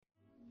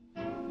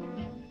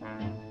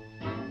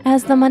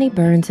As the Money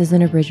Burns is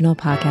an original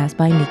podcast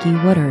by Nikki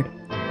Woodard.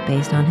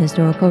 Based on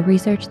historical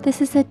research,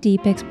 this is a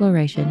deep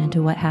exploration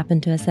into what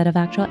happened to a set of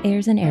actual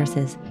heirs and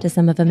heiresses to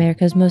some of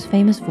America's most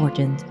famous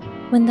fortunes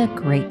when the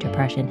Great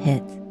Depression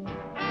hits.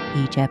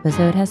 Each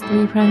episode has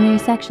 3 primary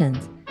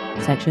sections.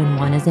 Section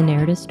 1 is a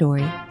narrative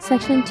story.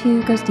 Section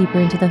 2 goes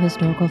deeper into the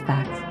historical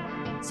facts.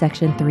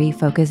 Section 3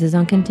 focuses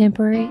on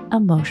contemporary,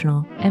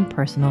 emotional, and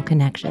personal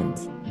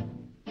connections.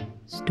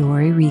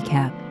 Story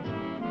recap.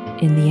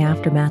 In the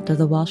aftermath of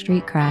the Wall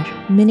Street crash,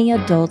 many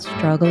adults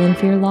struggle and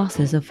fear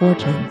losses of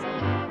fortunes,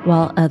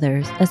 while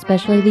others,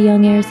 especially the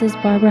young heiresses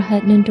Barbara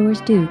Hutton and Doris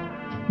Duke,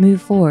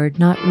 move forward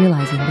not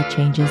realizing the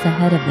changes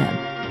ahead of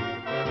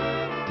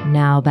them.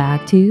 Now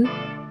back to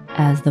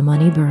As the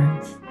Money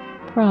Burns,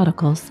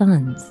 Prodigal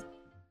Sons.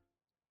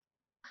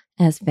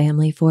 As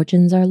family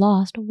fortunes are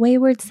lost,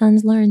 wayward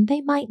sons learn they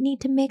might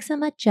need to make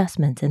some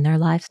adjustments in their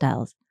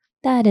lifestyles.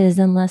 That is,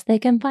 unless they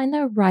can find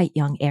the right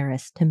young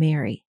heiress to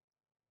marry.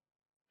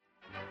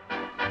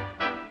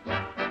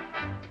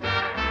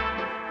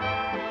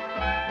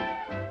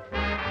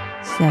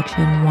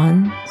 Section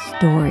 1,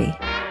 Story.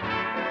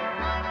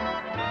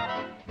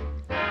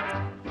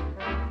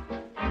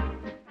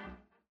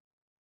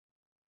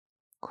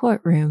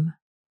 Courtroom,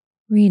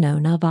 Reno,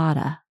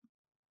 Nevada.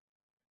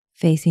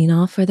 Facing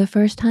off for the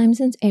first time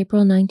since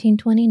April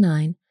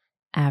 1929,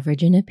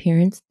 average in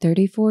appearance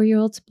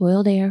 34-year-old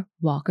spoiled heir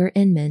Walker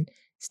Inman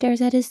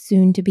stares at his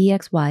soon-to-be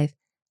ex-wife,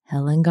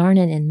 Helen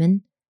Garnet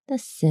Inman, the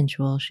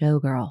sensual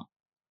showgirl.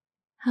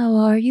 "How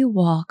are you,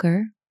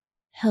 Walker?"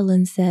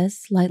 Helen says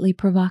slightly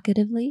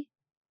provocatively.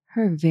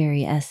 Her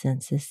very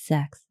essence is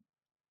sex.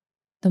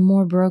 The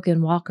more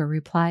broken Walker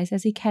replies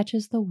as he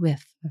catches the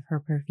whiff of her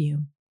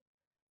perfume.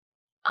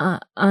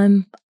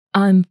 I'm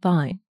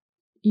fine.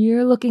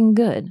 You're looking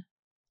good."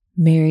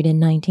 Married in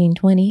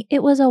 1920,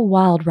 it was a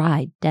wild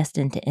ride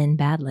destined to end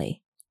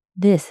badly.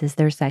 This is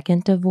their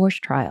second divorce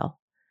trial.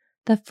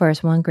 The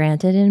first one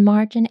granted in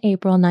March and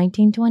April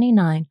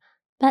 1929,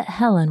 but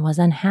Helen was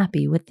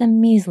unhappy with the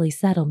measly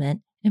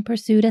settlement and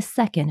pursued a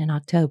second in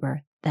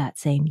October that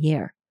same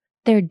year.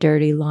 Their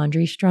dirty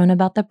laundry strewn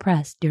about the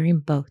press during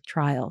both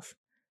trials.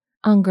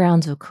 On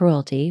grounds of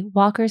cruelty,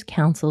 Walker's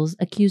counsels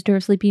accused her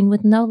of sleeping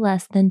with no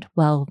less than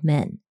 12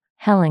 men.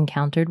 Helen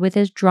countered with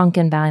his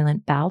drunken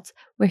violent bouts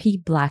where he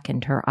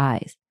blackened her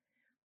eyes.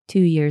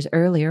 2 years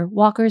earlier,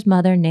 Walker's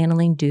mother,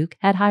 Nanaline Duke,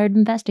 had hired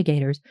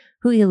investigators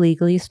who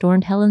illegally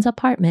stormed Helen's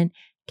apartment,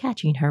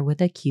 catching her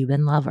with a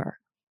Cuban lover.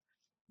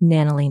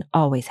 Nanaline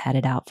always had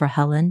it out for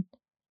Helen.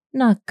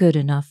 Not good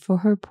enough for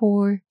her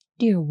poor,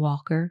 dear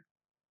Walker.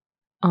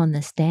 On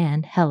the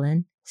stand,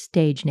 Helen,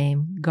 stage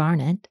name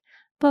Garnet,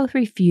 both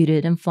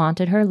refuted and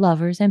flaunted her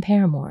lovers and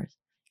paramours,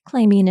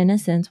 claiming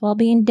innocence while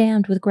being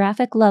damned with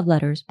graphic love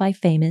letters by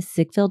famous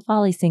Ziegfeld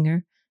Folly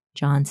singer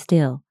John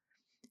Still.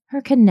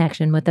 Her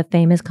connection with the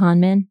famous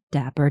conman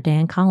Dapper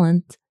Dan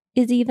Collins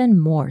is even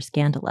more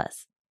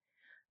scandalous.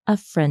 A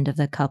friend of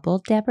the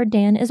couple, Dapper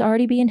Dan, is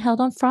already being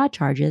held on fraud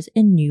charges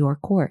in New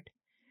York court.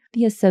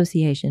 The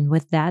association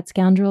with that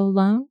scoundrel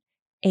alone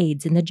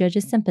aids in the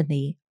judge's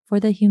sympathy for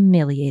the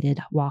humiliated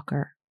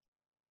Walker.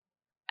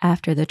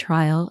 After the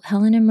trial,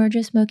 Helen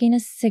emerges smoking a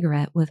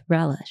cigarette with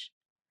relish.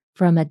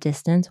 From a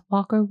distance,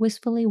 Walker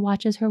wistfully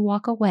watches her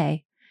walk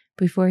away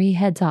before he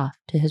heads off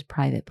to his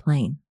private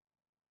plane.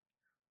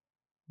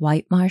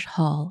 White Marsh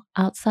Hall,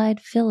 outside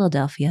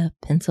Philadelphia,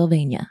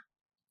 Pennsylvania.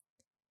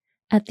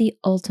 At the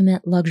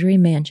ultimate luxury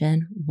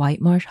mansion, White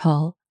Marsh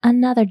Hall,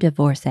 another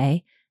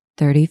divorcee,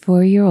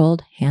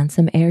 34-year-old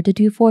handsome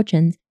heir-to-2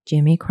 fortunes,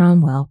 Jimmy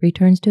Cromwell,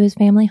 returns to his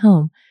family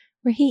home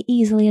where he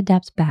easily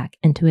adapts back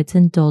into its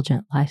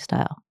indulgent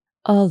lifestyle.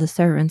 All the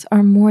servants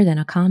are more than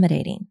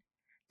accommodating.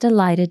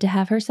 Delighted to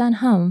have her son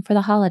home for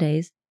the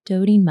holidays,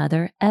 doting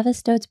mother Eva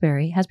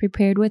Stotesbury has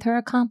prepared with her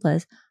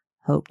accomplice,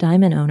 Hope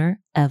Diamond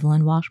owner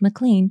Evelyn Walsh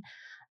McLean,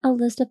 a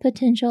list of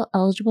potential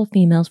eligible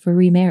females for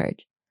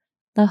remarriage.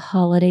 The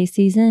holiday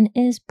season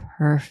is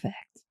perfect.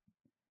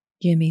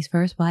 Jimmy's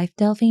first wife,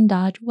 Delphine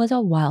Dodge, was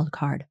a wild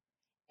card.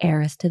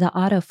 Heiress to the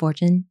auto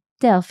fortune,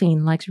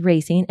 Delphine likes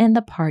racing and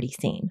the party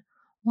scene,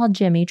 while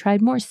Jimmy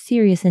tried more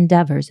serious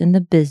endeavors in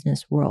the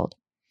business world.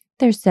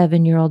 Their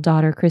 7-year-old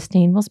daughter,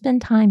 Christine, will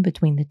spend time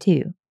between the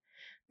two.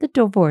 The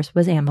divorce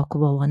was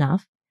amicable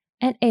enough,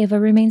 and Ava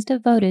remains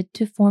devoted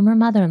to former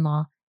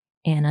mother-in-law,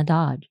 Anna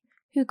Dodge,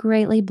 who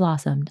greatly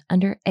blossomed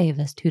under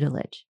Ava's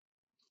tutelage.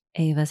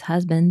 Ava's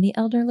husband, the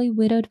elderly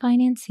widowed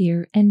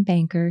financier and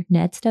banker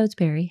Ned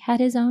Stotesbury, had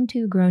his own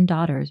 2 grown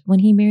daughters when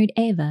he married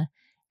Ava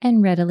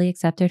and readily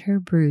accepted her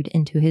brood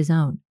into his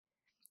own.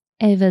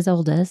 Ava's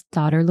oldest,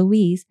 daughter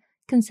Louise,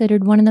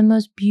 considered one of the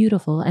most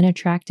beautiful and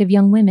attractive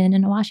young women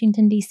in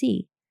Washington,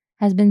 D.C.,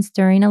 has been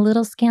stirring a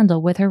little scandal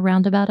with her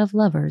roundabout of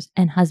lovers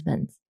and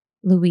husbands.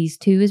 Louise,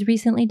 too, is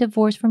recently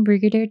divorced from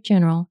Brigadier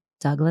General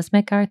Douglas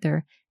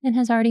MacArthur and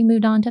has already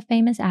moved on to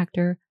famous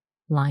actor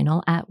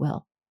Lionel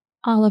Atwill.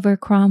 Oliver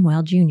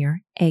Cromwell,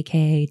 Jr.,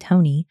 a.k.a.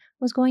 Tony,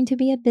 was going to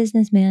be a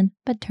businessman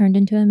but turned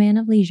into a man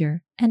of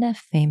leisure and a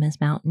famous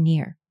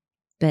mountaineer.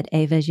 But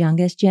Ava's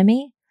youngest,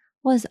 Jimmy,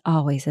 was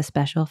always a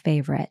special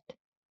favorite.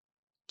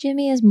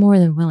 Jimmy is more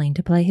than willing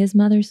to play his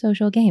mother's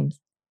social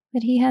games,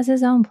 but he has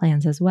his own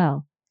plans as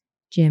well.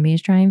 Jimmy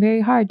is trying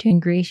very hard to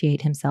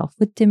ingratiate himself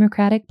with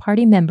Democratic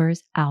Party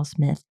members Al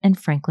Smith and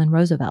Franklin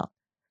Roosevelt.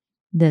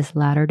 This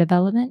latter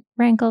development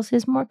rankles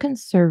his more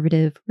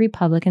conservative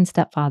Republican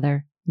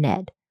stepfather,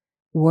 Ned.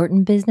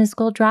 Wharton Business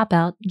School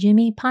dropout,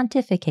 Jimmy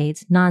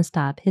pontificates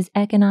nonstop his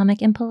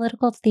economic and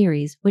political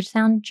theories, which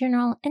sound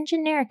general and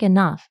generic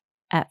enough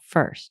at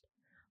first.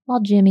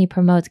 While Jimmy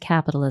promotes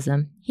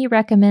capitalism, he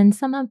recommends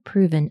some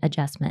unproven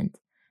adjustments: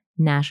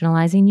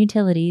 nationalizing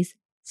utilities,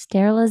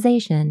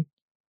 sterilization,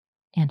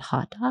 and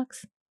hot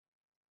dogs?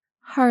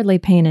 Hardly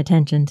paying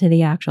attention to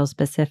the actual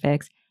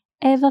specifics,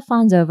 Ava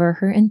fawns over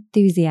her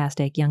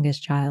enthusiastic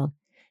youngest child.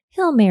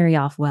 He'll marry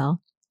off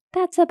well.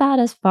 That's about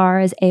as far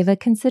as Ava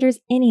considers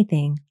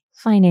anything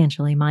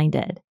financially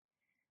minded.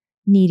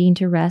 Needing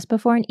to rest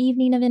before an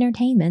evening of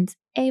entertainments,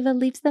 Ava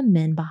leaves the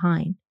men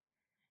behind.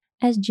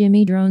 As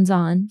Jimmy drones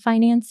on,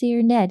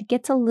 financier Ned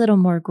gets a little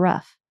more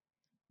gruff.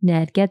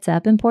 Ned gets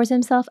up and pours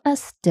himself a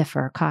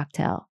stiffer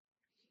cocktail.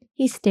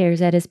 He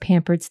stares at his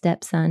pampered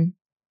stepson.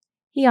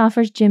 He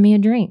offers Jimmy a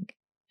drink,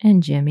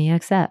 and Jimmy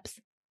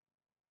accepts.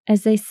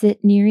 As they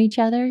sit near each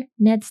other,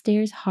 Ned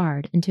stares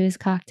hard into his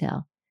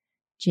cocktail.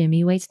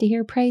 Jimmy waits to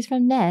hear praise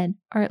from Ned,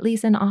 or at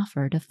least an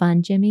offer to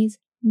fund Jimmy's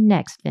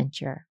next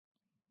venture.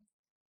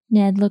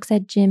 Ned looks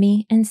at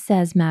Jimmy and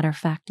says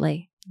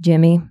matter-of-factly,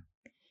 "Jimmy,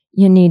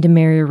 you need to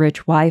marry a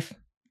rich wife.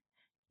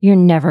 You're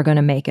never going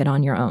to make it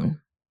on your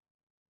own."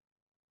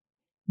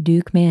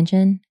 Duke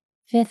Mansion,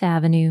 5th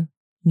Avenue,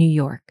 New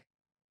York.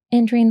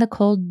 Entering the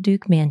cold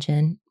Duke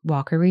Mansion,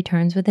 Walker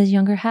returns with his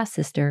younger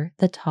half-sister,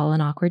 the tall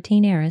and awkward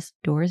teen heiress,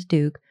 Doris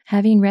Duke,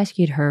 having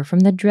rescued her from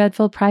the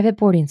dreadful private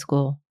boarding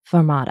school,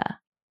 Fermata.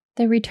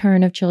 The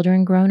return of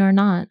children, grown or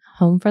not,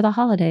 home for the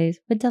holidays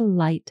would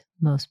delight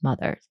most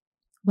mothers.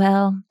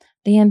 Well,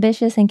 the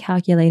ambitious and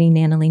calculating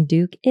Nanaline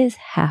Duke is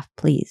half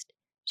pleased.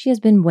 She has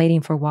been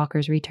waiting for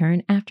Walker's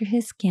return after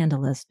his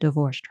scandalous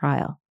divorce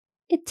trial.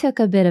 It took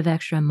a bit of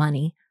extra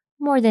money,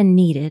 more than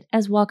needed,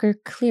 as Walker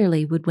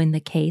clearly would win the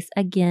case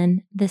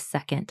again this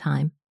second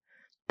time.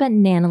 But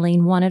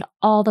Nanaline wanted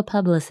all the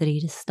publicity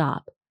to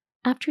stop.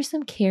 After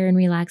some care and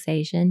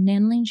relaxation,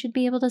 Nanaline should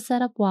be able to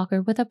set up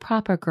Walker with a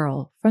proper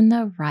girl from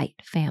the right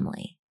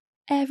family.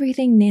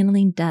 Everything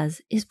Nanaline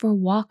does is for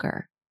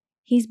Walker.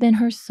 He's been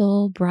her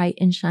sole bright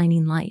and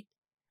shining light.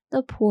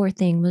 The poor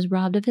thing was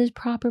robbed of his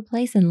proper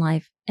place in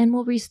life and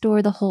will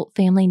restore the Holt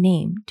family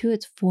name to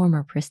its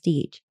former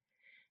prestige.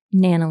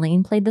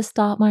 Nanaline played the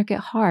stock market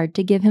hard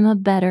to give him a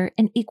better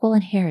and equal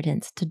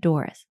inheritance to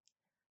Doris.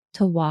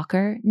 To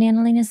Walker,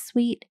 Nanaline is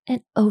sweet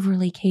and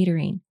overly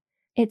catering.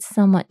 It's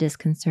somewhat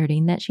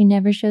disconcerting that she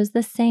never shows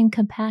the same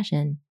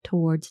compassion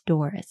towards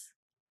Doris.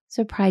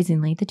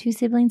 Surprisingly, the two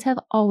siblings have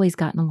always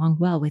gotten along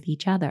well with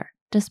each other,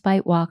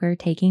 despite Walker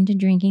taking to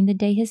drinking the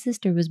day his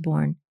sister was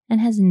born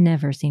and has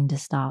never seemed to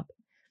stop.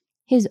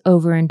 His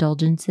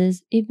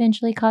overindulgences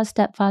eventually caused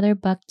stepfather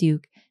Buck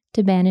Duke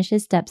to banish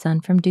his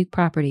stepson from Duke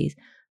Properties,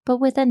 but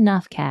with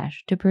enough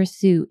cash to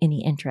pursue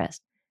any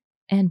interest.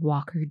 And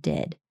Walker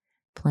did.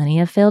 Plenty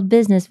of failed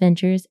business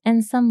ventures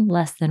and some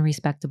less than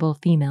respectable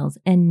females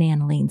in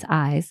Nanaline's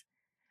eyes.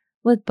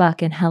 With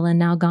Buck and Helen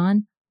now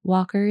gone,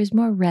 Walker is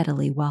more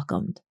readily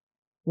welcomed.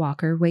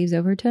 Walker waves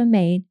over to a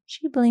maid.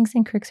 She blinks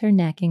and cricks her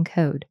neck in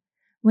code.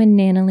 When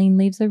Nanaline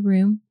leaves the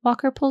room,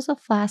 Walker pulls a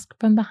flask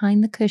from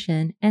behind the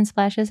cushion and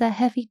splashes a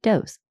heavy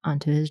dose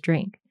onto his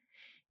drink.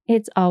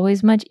 It's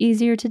always much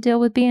easier to deal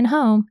with being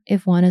home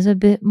if one is a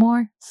bit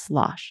more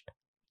sloshed.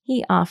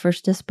 He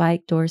offers to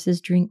spike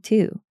Doris's drink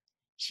too.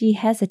 She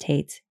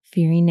hesitates,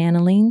 fearing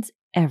Nanaline's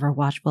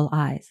ever-watchful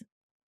eyes.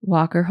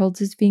 Walker holds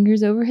his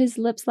fingers over his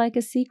lips like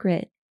a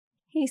secret.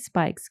 He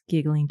spikes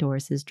giggling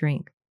Doris's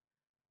drink.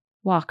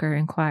 Walker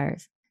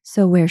inquires,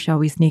 "So where shall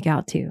we sneak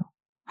out to?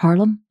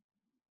 Harlem?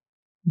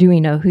 Do we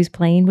know who's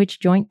playing which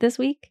joint this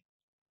week?"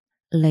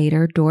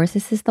 Later, Doris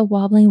assists the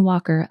wobbling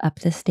Walker up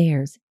the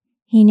stairs.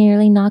 He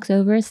nearly knocks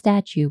over a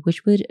statue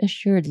which would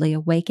assuredly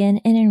awaken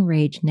and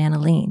enrage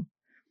Nanaline.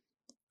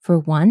 For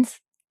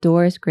once,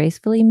 Doris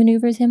gracefully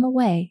maneuvers him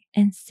away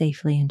and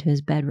safely into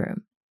his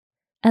bedroom.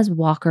 As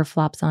Walker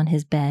flops on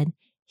his bed,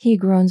 he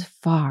groans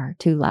far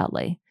too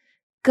loudly.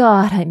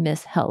 "God, I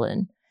miss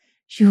Helen.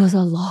 She was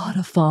a lot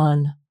of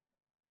fun."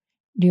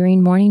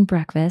 During morning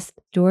breakfast,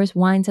 Doris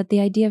whines at the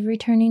idea of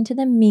returning to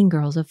the mean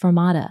girls of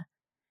Fermata.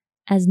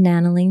 As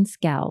Nanaline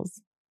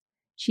scowls,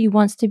 she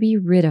wants to be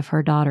rid of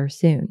her daughter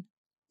soon.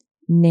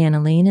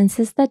 Nanaline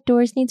insists that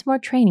Doris needs more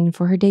training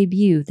for her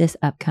debut this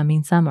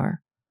upcoming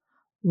summer.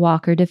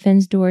 Walker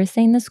defends Doris,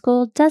 saying the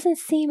school doesn't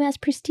seem as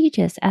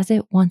prestigious as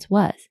it once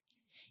was.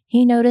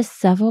 He noticed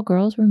several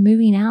girls were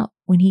moving out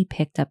when he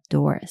picked up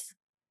Doris.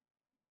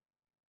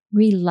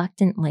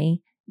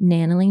 Reluctantly,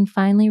 Nanaline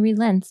finally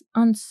relents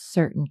on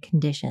certain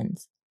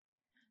conditions.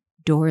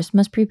 Doris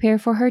must prepare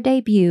for her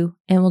debut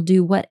and will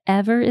do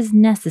whatever is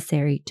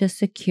necessary to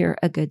secure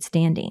a good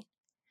standing.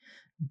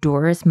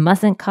 Doris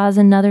mustn't cause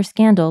another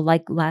scandal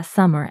like last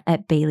summer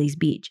at Bailey's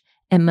Beach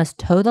and must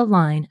toe the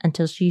line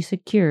until she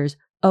secures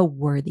a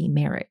worthy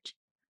marriage.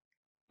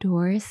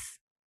 Doris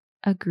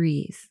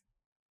agrees.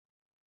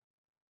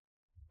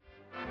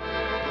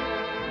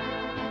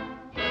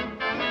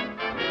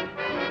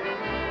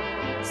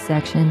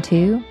 Section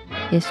 2,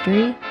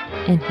 History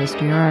and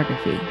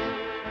Historiography.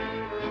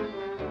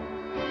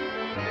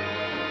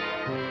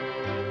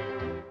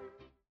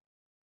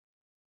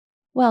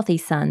 Wealthy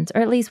sons, or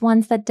at least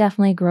ones that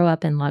definitely grow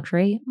up in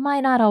luxury,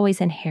 might not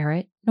always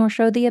inherit nor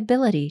show the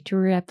ability to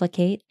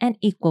replicate an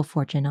equal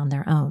fortune on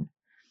their own.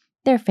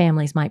 Their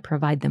families might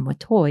provide them with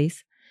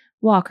toys.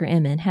 Walker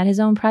Inman had his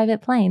own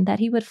private plane that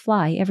he would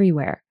fly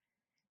everywhere.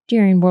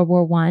 During World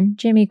War I,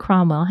 Jimmy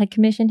Cromwell had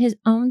commissioned his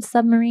own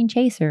submarine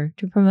chaser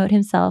to promote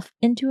himself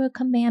into a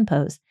command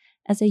post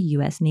as a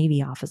U.S.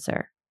 Navy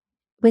officer.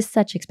 With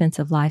such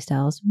expensive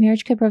lifestyles,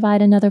 marriage could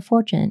provide another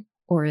fortune,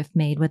 or if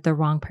made with the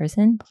wrong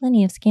person,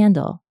 plenty of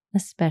scandal,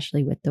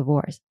 especially with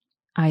divorce.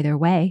 Either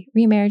way,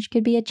 remarriage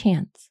could be a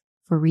chance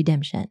for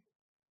redemption.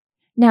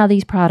 Now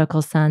these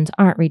prodigal sons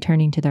aren't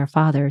returning to their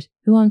fathers,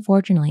 who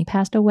unfortunately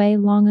passed away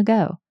long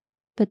ago,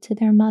 but to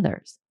their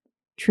mothers.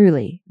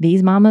 Truly,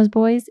 these mama's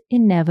boys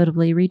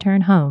inevitably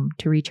return home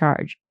to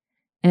recharge.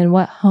 And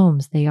what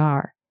homes they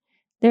are.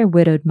 Their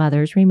widowed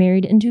mothers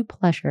remarried into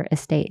pleasure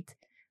estates,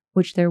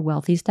 which their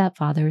wealthy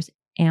stepfathers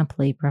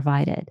amply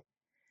provided.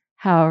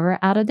 However,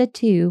 out of the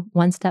two,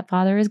 one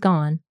stepfather is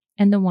gone,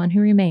 and the one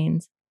who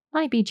remains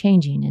might be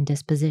changing in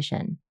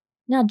disposition.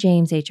 Now,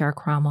 James H.R.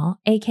 Cromwell,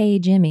 aka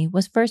Jimmy,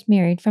 was first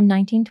married from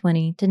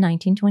 1920 to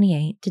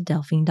 1928 to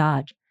Delphine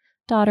Dodge,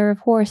 daughter of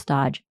Horace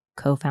Dodge,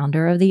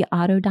 co-founder of the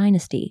Otto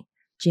dynasty.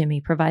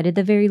 Jimmy provided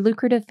the very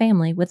lucrative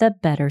family with a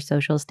better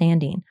social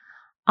standing,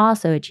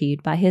 also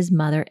achieved by his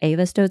mother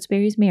Ava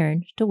Stotesbury's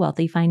marriage to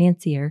wealthy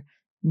financier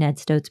Ned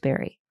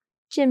Stotesbury.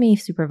 Jimmy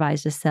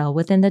supervised a cell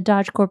within the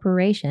Dodge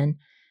Corporation,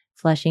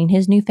 flushing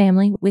his new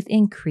family with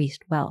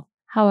increased wealth.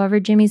 However,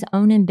 Jimmy's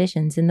own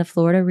ambitions in the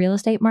Florida real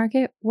estate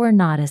market were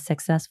not as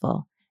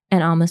successful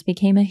and almost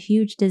became a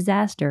huge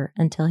disaster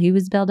until he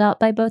was bailed out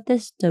by both the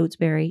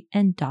Stotesbury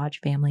and Dodge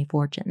family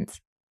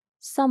fortunes.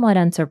 Somewhat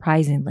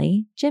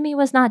unsurprisingly, Jimmy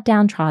was not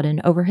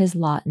downtrodden over his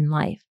lot in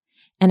life,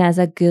 and as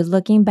a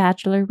good-looking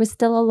bachelor with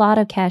still a lot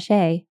of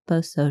cachet,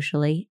 both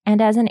socially and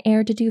as an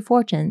heir to two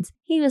fortunes,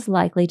 he was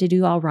likely to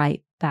do all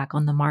right back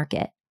on the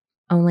market.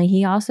 Only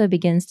he also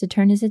begins to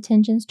turn his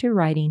attentions to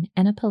writing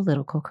and a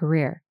political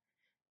career.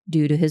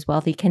 Due to his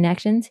wealthy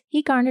connections,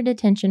 he garnered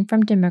attention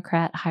from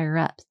Democrat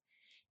higher-ups,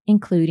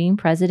 including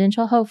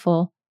presidential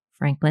hopeful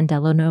Franklin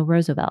Delano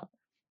Roosevelt.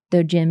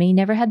 Though Jimmy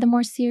never had the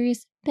more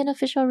serious,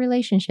 beneficial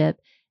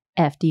relationship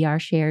FDR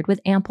shared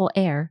with ample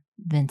heir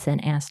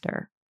Vincent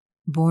Astor.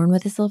 Born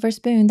with a silver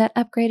spoon that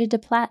upgraded to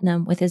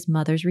platinum with his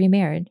mother's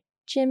remarriage,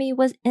 Jimmy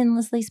was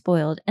endlessly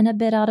spoiled and a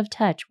bit out of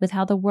touch with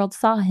how the world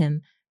saw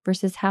him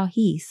versus how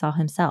he saw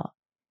himself.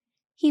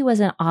 He was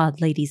an odd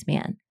ladies'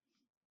 man,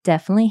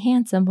 definitely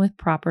handsome with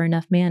proper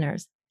enough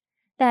manners.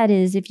 That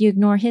is, if you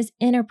ignore his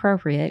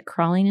inappropriate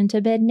crawling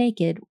into bed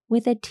naked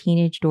with a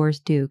teenage Doris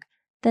Duke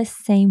the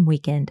same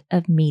weekend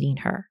of meeting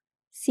her.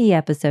 See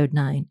episode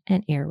 9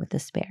 and Heir with a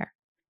Spare.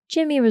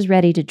 Jimmy was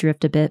ready to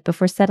drift a bit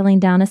before settling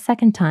down a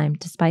second time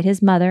despite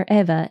his mother,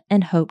 Eva,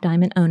 and Hope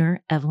Diamond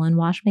owner Evelyn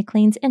Wash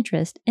McLean's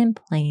interest in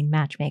playing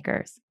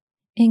matchmakers.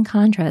 In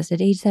contrast, at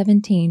age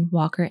 17,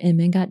 Walker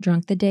Inman got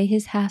drunk the day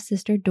his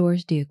half-sister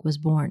Doris Duke was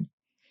born.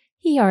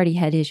 He already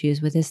had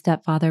issues with his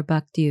stepfather,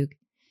 Buck Duke.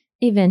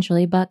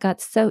 Eventually, Buck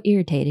got so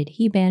irritated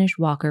he banished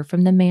Walker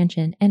from the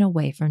mansion and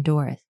away from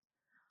Doris.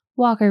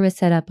 Walker was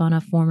set up on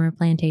a former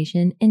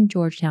plantation in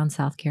Georgetown,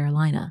 South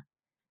Carolina.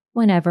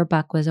 Whenever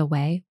Buck was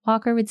away,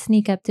 Walker would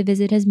sneak up to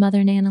visit his mother,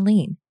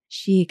 Nanaline.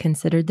 She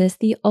considered this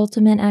the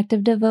ultimate act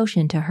of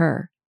devotion to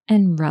her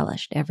and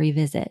relished every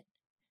visit.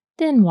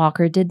 Then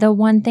Walker did the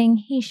one thing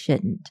he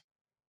shouldn't.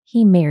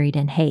 He married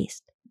in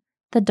haste.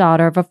 The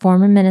daughter of a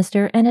former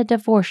minister and a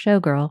divorced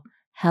showgirl,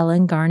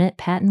 Helen Garnet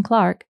Patton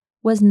Clark,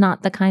 was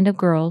not the kind of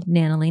girl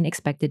Nanaline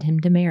expected him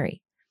to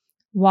marry.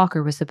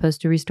 Walker was supposed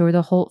to restore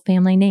the Holt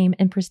family name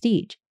and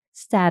prestige.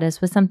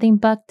 Status was something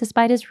Buck,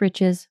 despite his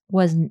riches,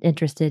 wasn't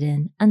interested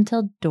in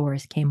until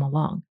Doris came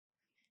along.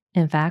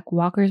 In fact,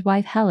 Walker's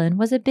wife Helen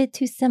was a bit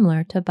too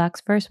similar to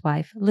Buck's first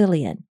wife,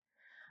 Lillian,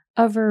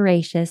 a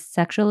voracious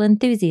sexual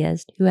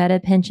enthusiast who had a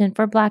penchant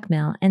for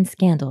blackmail and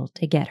scandal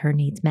to get her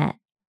needs met.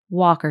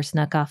 Walker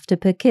snuck off to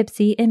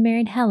Poughkeepsie and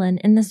married Helen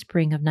in the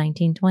spring of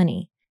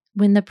 1920.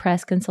 When the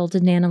press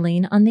consulted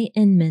Nanaline on the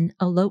Inman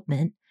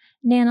elopement,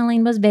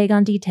 Nanaline was vague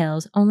on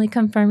details, only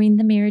confirming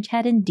the marriage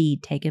had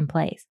indeed taken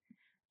place.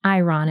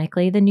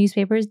 Ironically, the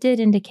newspapers did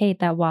indicate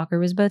that Walker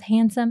was both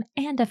handsome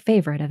and a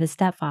favorite of his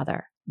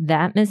stepfather.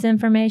 That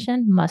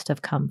misinformation must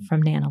have come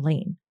from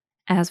Nanaline.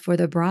 As for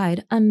the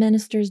bride, a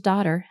minister's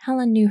daughter,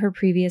 Helen knew her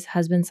previous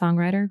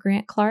husband-songwriter,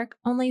 Grant Clark,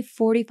 only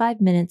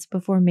 45 minutes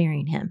before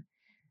marrying him.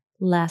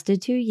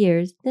 Lasted 2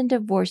 years, then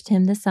divorced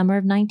him the summer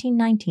of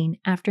 1919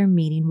 after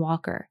meeting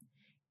Walker.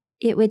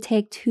 It would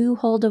take 2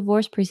 whole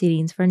divorce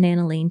proceedings for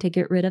Nanaline to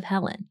get rid of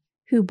Helen,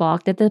 who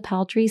balked at the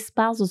paltry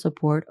spousal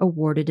support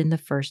awarded in the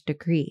first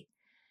decree.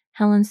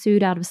 Helen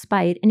sued out of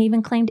spite and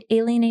even claimed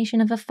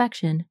alienation of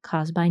affection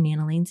caused by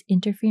Nanaline's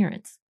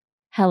interference.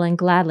 Helen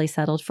gladly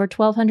settled for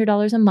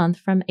 $1,200 a month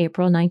from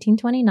April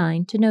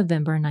 1929 to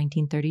November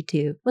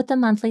 1932, with the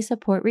monthly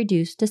support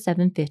reduced to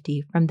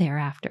 $750 from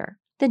thereafter.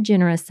 The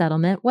generous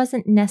settlement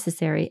wasn't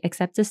necessary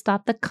except to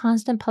stop the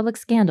constant public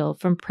scandal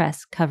from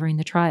press covering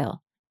the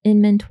trial.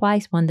 Inman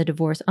twice won the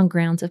divorce on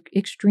grounds of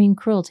extreme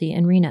cruelty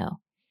in Reno.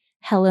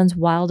 Helen's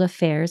wild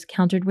affairs,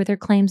 countered with her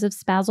claims of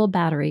spousal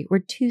battery, were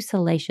too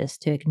salacious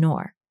to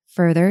ignore.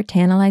 Further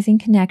tantalizing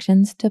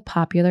connections to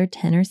popular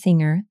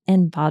tenor-singer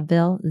and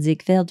vaudeville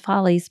Ziegfeld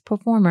Follies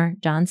performer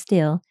John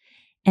Steele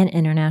and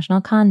international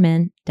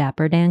conman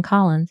Dapper Dan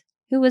Collins,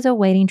 who was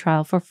awaiting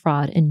trial for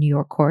fraud in New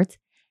York courts,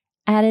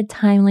 added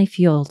timely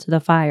fuel to the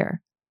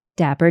fire.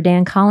 Dapper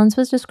Dan Collins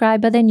was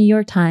described by the New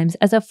York Times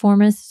as a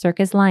former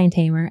circus lion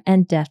tamer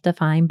and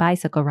death-defying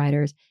bicycle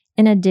rider,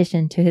 in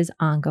addition to his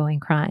ongoing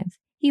crimes.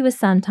 He was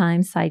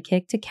sometimes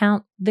sidekick to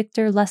Count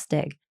Victor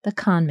Lustig, the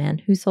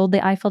conman who sold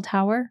the Eiffel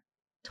Tower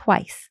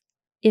twice.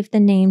 If the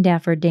name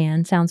Dapper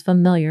Dan sounds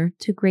familiar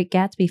to Great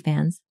Gatsby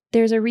fans,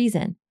 there's a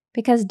reason.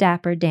 Because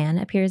Dapper Dan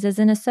appears as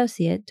an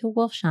associate to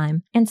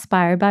Wolfsheim,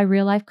 inspired by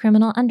real-life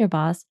criminal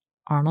underboss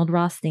Arnold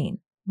Rothstein.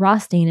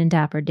 Rothstein and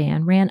Dapper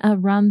Dan ran a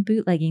rum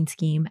bootlegging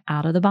scheme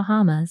out of the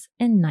Bahamas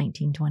in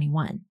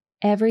 1921.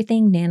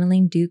 Everything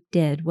Nanaline Duke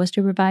did was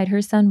to provide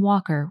her son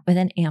Walker with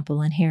an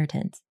ample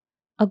inheritance,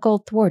 a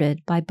goal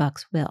thwarted by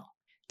Buck's will.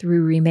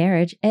 Through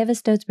remarriage, Eva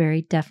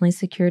Stotesbury definitely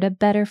secured a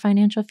better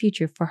financial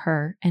future for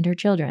her and her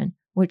children,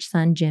 which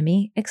son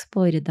Jimmy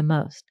exploited the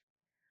most.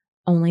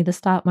 Only the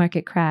stock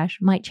market crash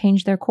might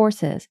change their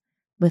courses,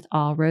 with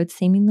all roads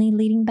seemingly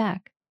leading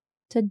back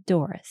to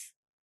Doris.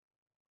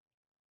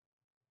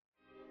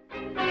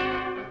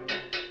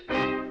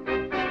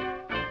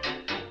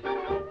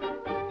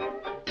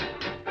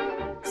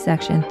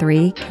 Section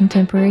 3,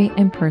 Contemporary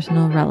and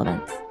Personal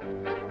Relevance.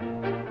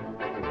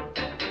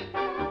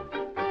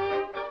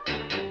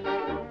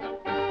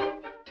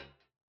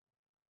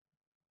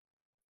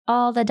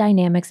 All the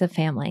dynamics of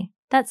family.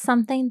 That's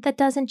something that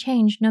doesn't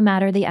change no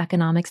matter the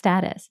economic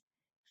status.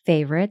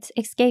 Favorites,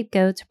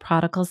 scapegoats,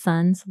 prodigal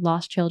sons,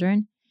 lost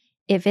children.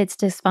 If it's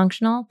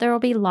dysfunctional, there will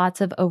be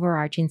lots of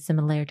overarching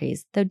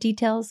similarities, though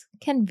details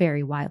can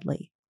vary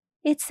widely.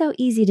 It's so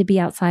easy to be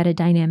outside a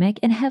dynamic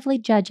and heavily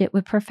judge it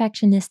with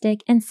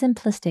perfectionistic and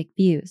simplistic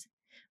views.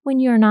 When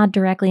you are not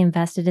directly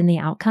invested in the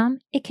outcome,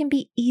 it can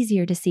be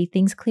easier to see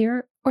things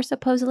clearer or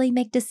supposedly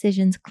make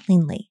decisions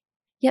cleanly.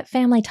 Yet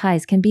family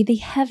ties can be the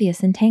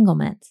heaviest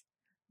entanglements.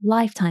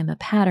 Lifetime of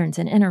patterns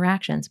and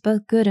interactions,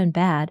 both good and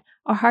bad,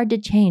 are hard to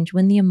change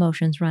when the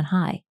emotions run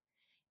high.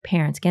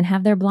 Parents can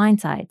have their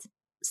blind sides.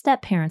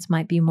 Step-parents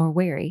might be more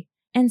wary,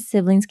 and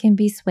siblings can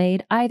be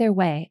swayed either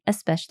way,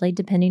 especially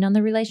depending on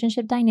the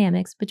relationship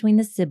dynamics between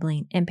the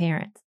sibling and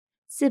parents.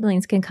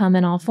 Siblings can come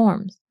in all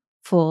forms: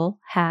 full,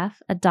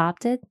 half,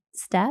 adopted,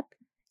 step,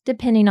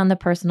 depending on the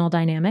personal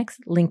dynamics,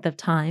 length of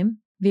time,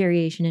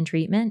 variation in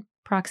treatment,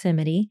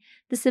 proximity.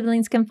 The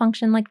siblings can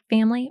function like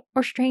family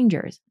or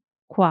strangers,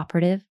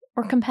 cooperative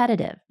or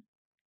competitive.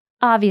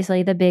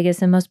 Obviously, the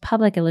biggest and most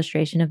public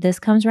illustration of this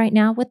comes right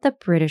now with the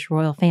British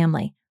royal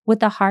family, with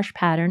the harsh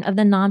pattern of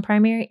the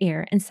non-primary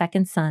heir and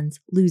second sons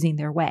losing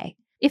their way.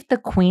 If the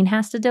Queen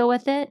has to deal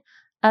with it,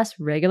 us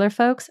regular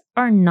folks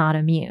are not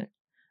immune.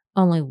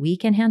 Only we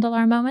can handle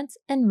our moments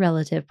in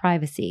relative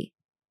privacy.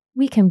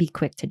 We can be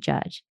quick to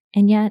judge,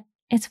 and yet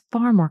it's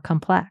far more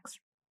complex.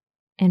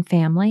 And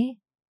family,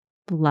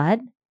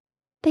 blood,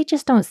 they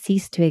just don't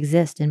cease to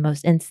exist in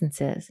most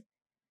instances.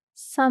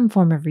 Some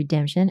form of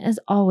redemption is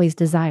always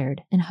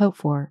desired and hoped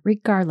for,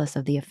 regardless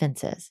of the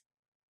offenses.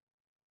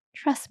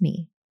 Trust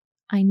me,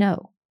 I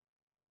know.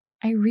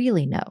 I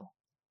really know.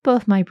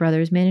 Both my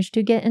brothers managed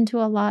to get into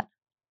a lot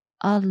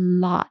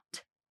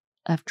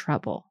of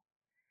trouble.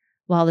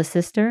 While the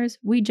sisters,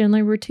 we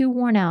generally were too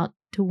worn out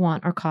to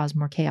want or cause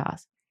more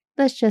chaos.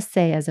 Let's just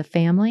say as a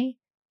family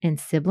and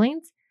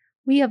siblings,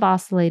 we have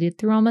oscillated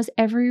through almost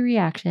every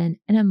reaction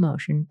and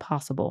emotion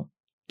possible.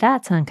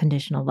 That's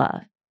unconditional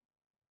love.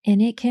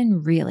 And it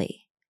can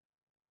really,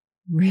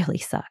 really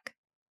suck.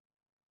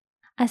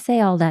 I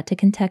say all that to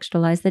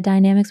contextualize the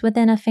dynamics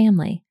within a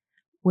family,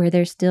 where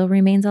there still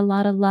remains a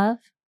lot of love,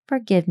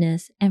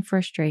 forgiveness, and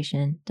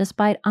frustration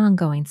despite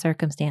ongoing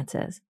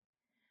circumstances.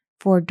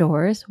 For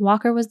Doris,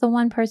 Walker was the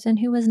one person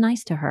who was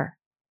nice to her.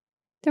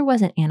 There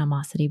wasn't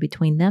animosity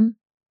between them,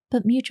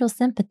 but mutual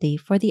sympathy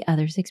for the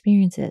other's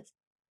experiences.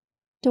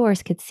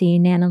 Doris could see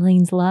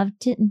Nanaline's love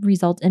didn't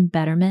result in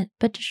betterment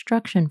but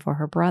destruction for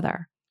her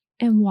brother.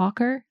 And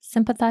Walker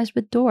sympathized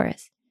with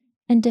Doris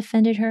and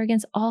defended her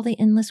against all the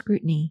endless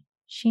scrutiny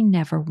she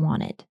never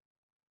wanted.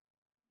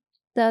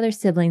 The other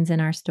siblings in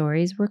our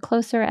stories were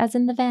closer as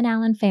in the Van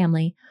Allen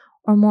family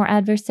or more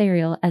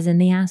adversarial as in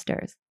the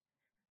Astors.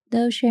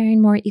 Though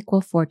sharing more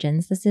equal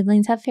fortunes, the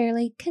siblings have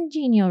fairly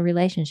congenial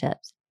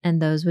relationships, and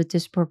those with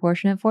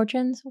disproportionate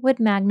fortunes would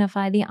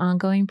magnify the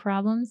ongoing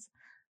problems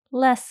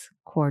less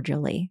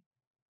cordially.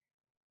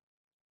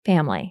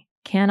 Family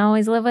can't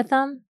always live with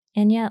them,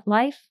 and yet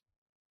life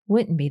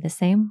wouldn't be the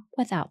same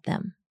without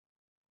them.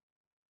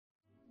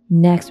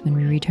 Next, when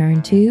we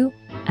return to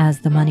As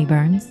the Money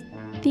Burns,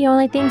 The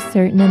only things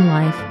certain in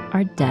life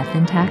are death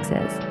and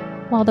taxes.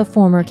 While the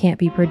former can't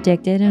be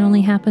predicted and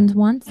only happens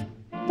once,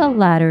 the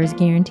latter is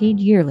guaranteed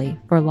yearly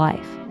for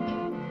life.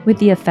 With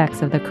the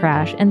effects of the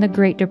crash and the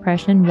Great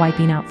Depression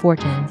wiping out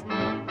fortunes,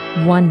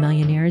 one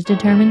millionaire is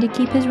determined to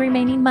keep his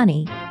remaining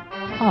money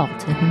all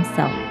to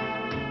himself.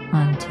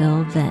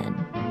 Until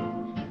then.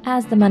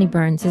 As the Money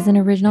Burns is an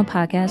original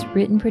podcast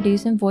written,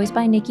 produced, and voiced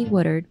by Nikki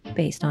Woodard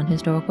based on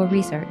historical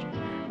research.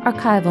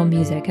 Archival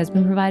music has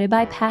been provided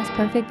by Past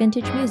Perfect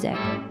Vintage Music.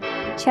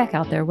 Check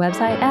out their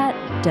website at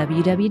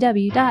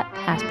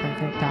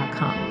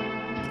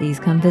www.pastperfect.com. Please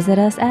come visit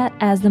us at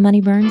As the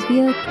Money Burns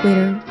via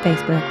Twitter,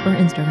 Facebook, or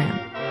Instagram.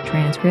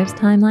 Transcripts,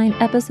 timeline,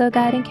 episode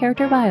guide, and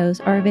character bios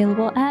are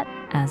available at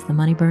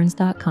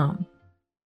asthemoneyburns.com.